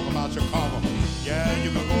home, I'm talking about Chicago. Yeah,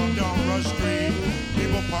 you can go up down Rush Street,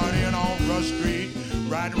 people partying on Rush Street,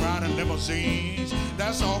 riding around in limousines.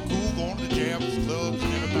 That's all cool, going to jams, clubs,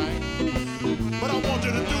 and everything. What I want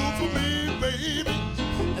you to do for me, baby,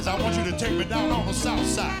 is I want you to take me down on the south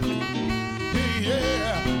side.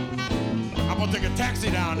 Yeah. I'm gonna take a taxi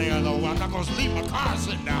down there, though. I'm not gonna leave my car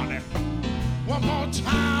sitting down there. One more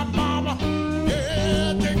time, mama.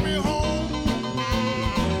 Yeah, take me home.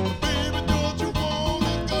 Baby, don't you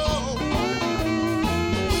wanna go?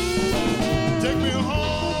 Take me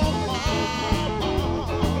home, mama,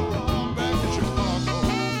 back to Chicago.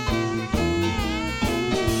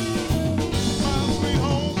 My sweet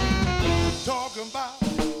home, talking about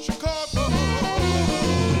Chicago.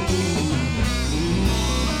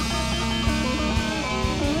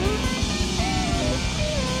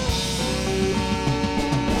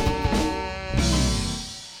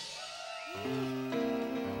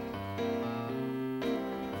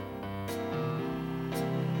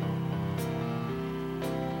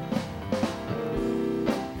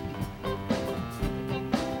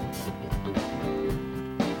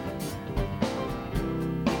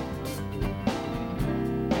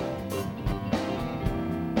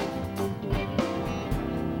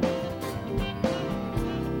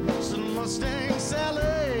 Mustang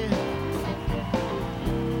Sally,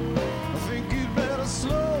 I think you'd better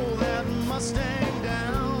slow that Mustang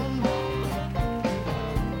down.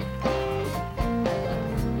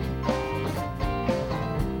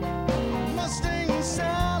 Mustang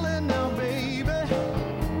Sally, now baby, I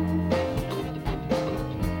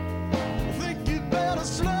think you'd better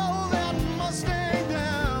slow that Mustang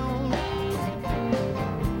down.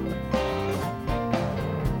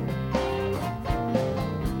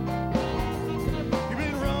 You've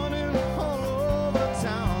been running all over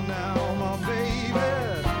town now, my baby.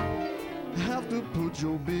 Have to put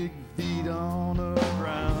your big feet on the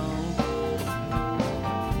ground.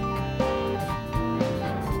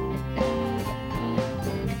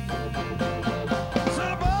 So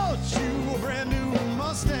I bought you a brand new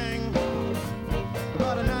Mustang,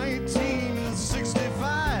 about a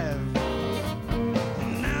 1965.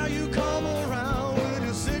 Now you come around with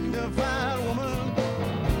your signified woman.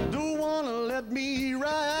 Don't wanna let me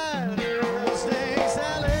ride Mustang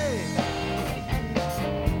Sally.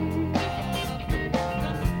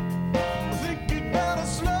 I think you'd better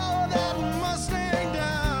slow that Mustang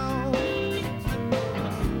down.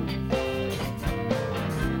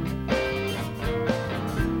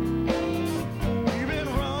 You've been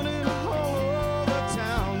running all over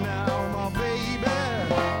town now, my baby.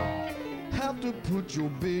 Have to put your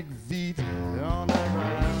big feet on the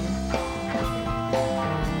ground.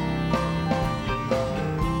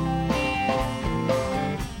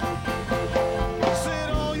 Said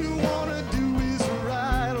all you wanna do is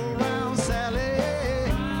ride around Sally.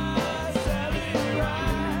 Sally,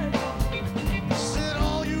 ride. Said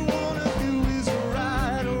all you wanna do is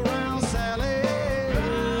ride around Sally.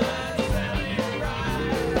 Sally,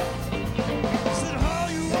 ride. Said all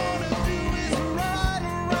you wanna do is ride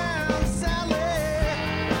around Sally.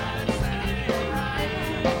 Sally, ride.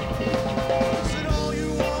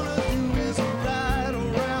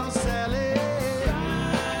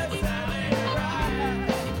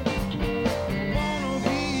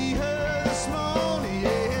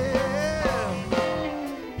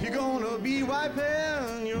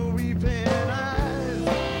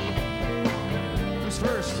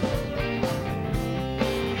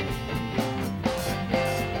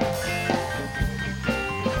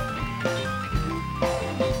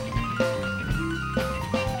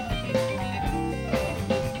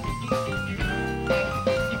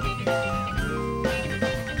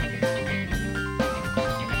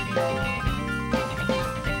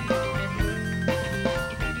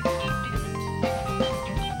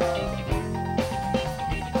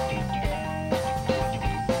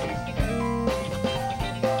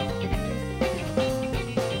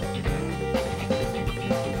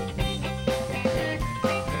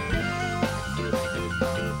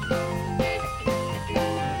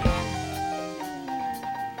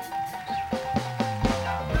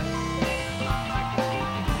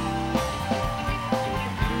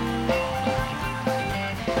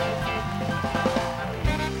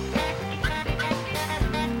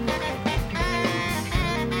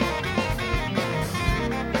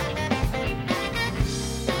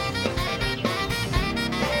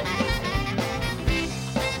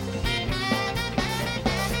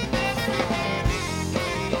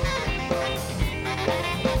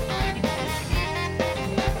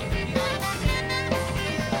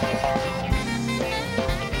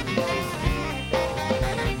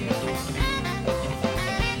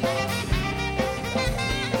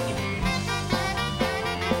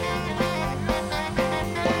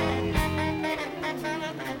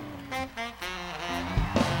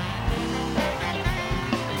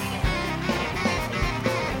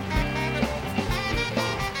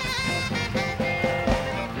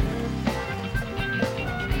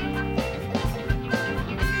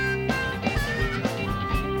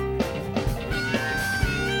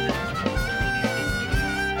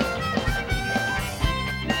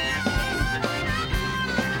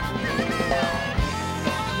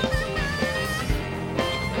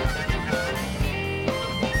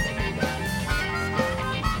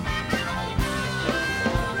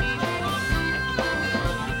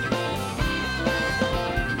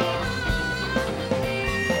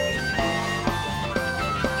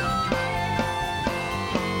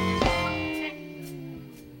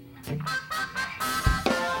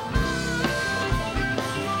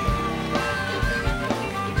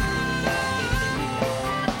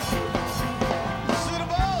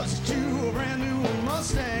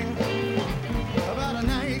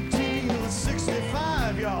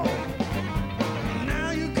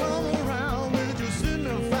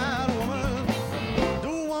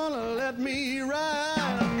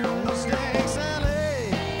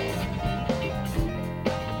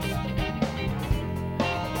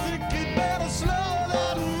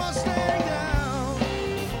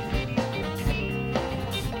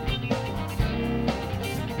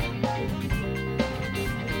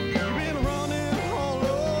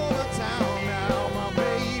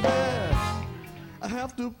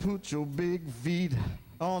 put your big feet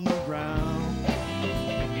on the ground.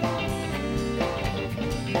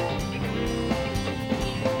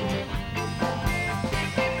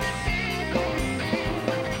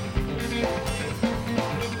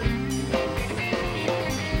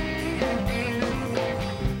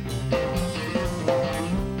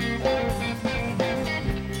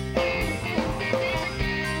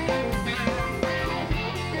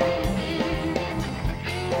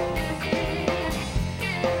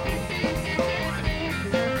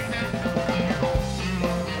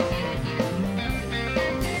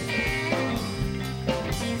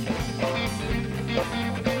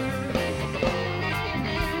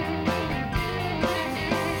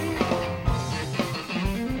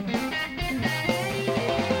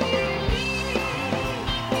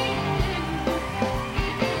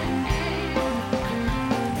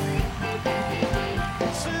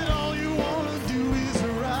 Said all you wanna do is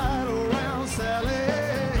ride around, Sally.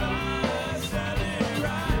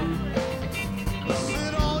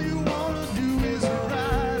 Said all you wanna do is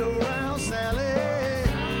ride around, Sally.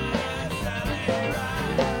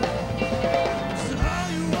 Said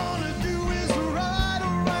all you wanna do is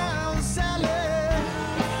ride around, Sally.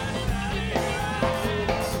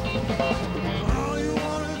 All you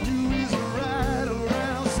wanna do is ride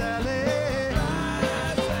around, Sally.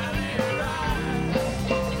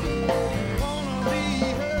 Gonna be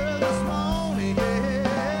here this morning,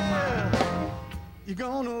 yeah. You're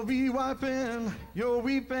gonna be wiping your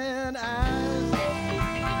weeping eyes.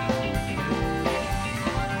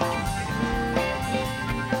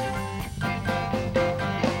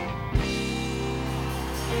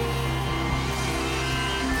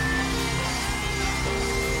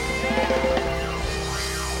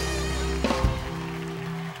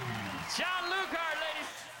 John Lukehart, ladies.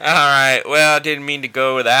 All right. Well, I didn't mean to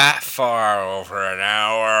go that far over an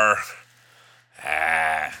hour.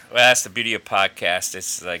 Well, that's the beauty of podcast.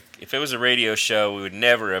 It's like if it was a radio show, we would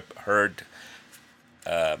never have heard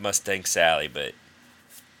Mustang Sally, but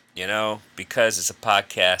you know, because it's a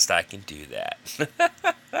podcast, I can do that.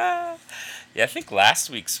 Yeah, I think last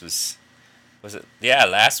week's was it? Yeah,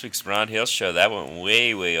 last week's Ron Hill show that went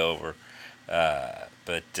way over.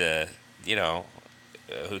 But you know,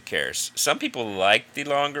 who cares? Some people like the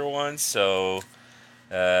longer ones, so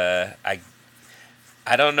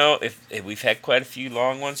I don't know if we've had quite a few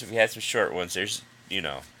long ones. If we had some short ones, there's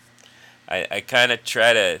I kind of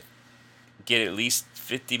try to get at least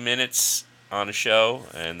 50 minutes on a show,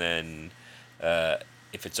 and then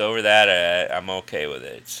if it's over that, I'm okay with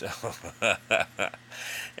it. So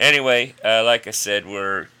anyway, like I said,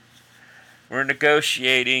 we're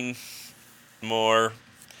negotiating more.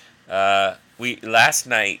 Last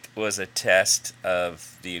night was a test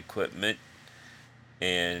of the equipment,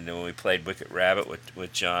 and when we played Wicked Rabbit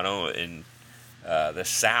with Jono, and the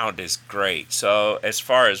sound is great. So as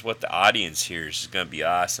far as what the audience hears is going to be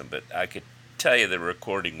awesome, but I could tell you the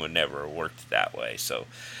recording would never have worked that way. So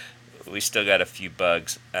we still got a few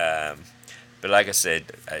bugs. But like I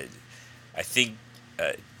said, I think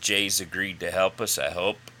Jay's agreed to help us, I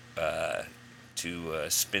hope, to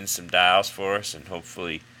spin some dials for us, and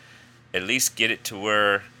hopefully at least get it to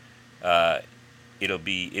where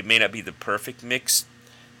it may not be the perfect mix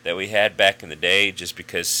that we had back in the day, just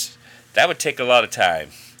because that would take a lot of time.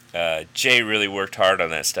 Jay really worked hard on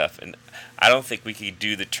that stuff, and I don't think we could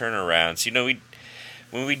do the turnarounds. You know,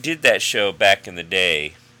 when we did that show back in the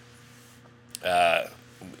day,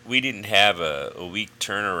 we didn't have a week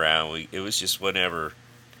turnaround. It was just whenever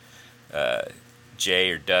Jay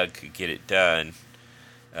or Doug could get it done.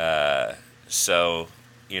 So,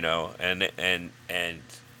 you know, and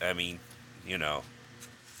I mean, you know,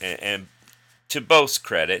 and to both's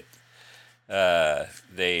credit,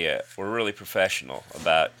 they were really professional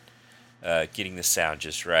about getting the sound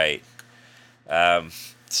just right.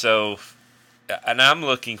 So, and I'm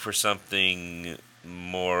looking for something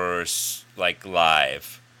more like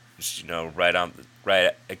live, just, you know, right,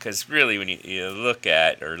 because really when you look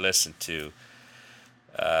at or listen to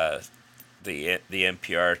the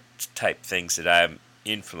NPR type things that I'm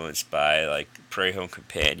influenced by, like Prairie Home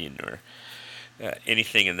Companion or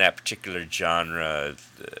anything in that particular genre,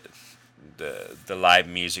 the live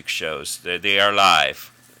music shows, they are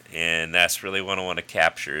live, and that's really what I want to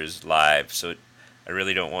capture is live. So I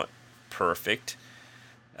really don't want perfect.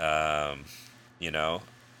 You know,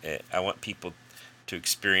 I want people to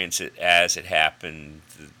experience it as it happened,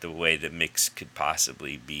 the way the mix could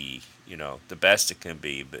possibly be, you know, the best it can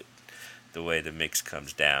be, but the way the mix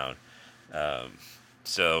comes down.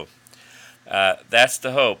 So that's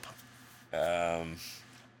the hope,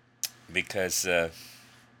 because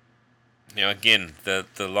again, the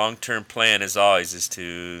long-term plan, as always, is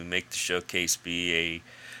to make the showcase be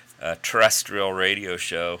a terrestrial radio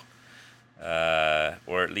show,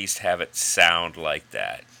 or at least have it sound like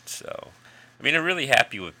that. So, I'm really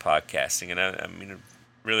happy with podcasting, and I'm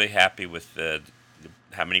really happy with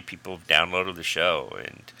how many people have downloaded the show,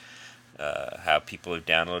 and how people have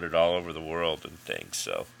downloaded all over the world and things.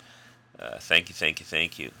 So, thank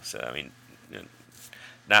you. So,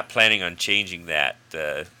 not planning on changing that.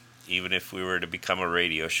 Even if we were to become a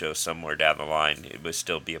radio show somewhere down the line, it would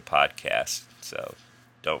still be a podcast. So,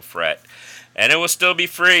 don't fret. And it will still be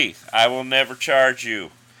free. I will never charge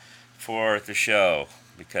you for the show,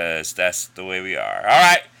 because that's the way we are. All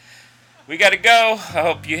right. We got to go. I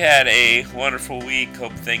hope you had a wonderful week.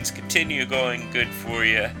 Hope things continue going good for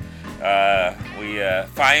you. We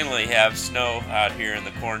finally have snow out here in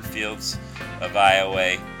the cornfields of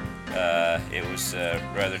Iowa. It was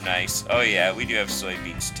rather nice. Oh yeah, we do have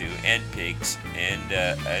soybeans too, and pigs,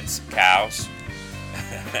 and some cows.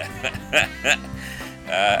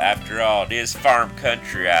 After all, it is farm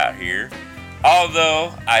country out here.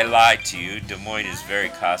 Although I lied to you, Des Moines is very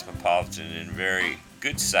cosmopolitan and very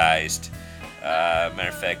good-sized. Matter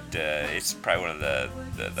of fact, it's probably one of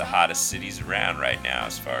the hottest cities around right now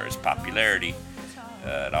as far as popularity.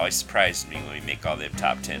 It always surprises me when we make all them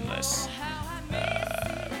top 10 lists.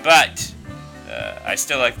 But I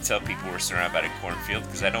still like to tell people we're surrounded by a cornfield,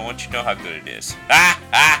 because I don't want you to know how good it is.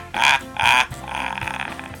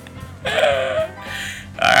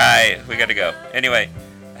 Alright, we gotta go. Anyway,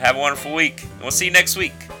 have a wonderful week. And we'll see you next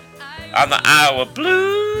week on the Iowa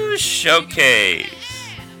Blues Showcase.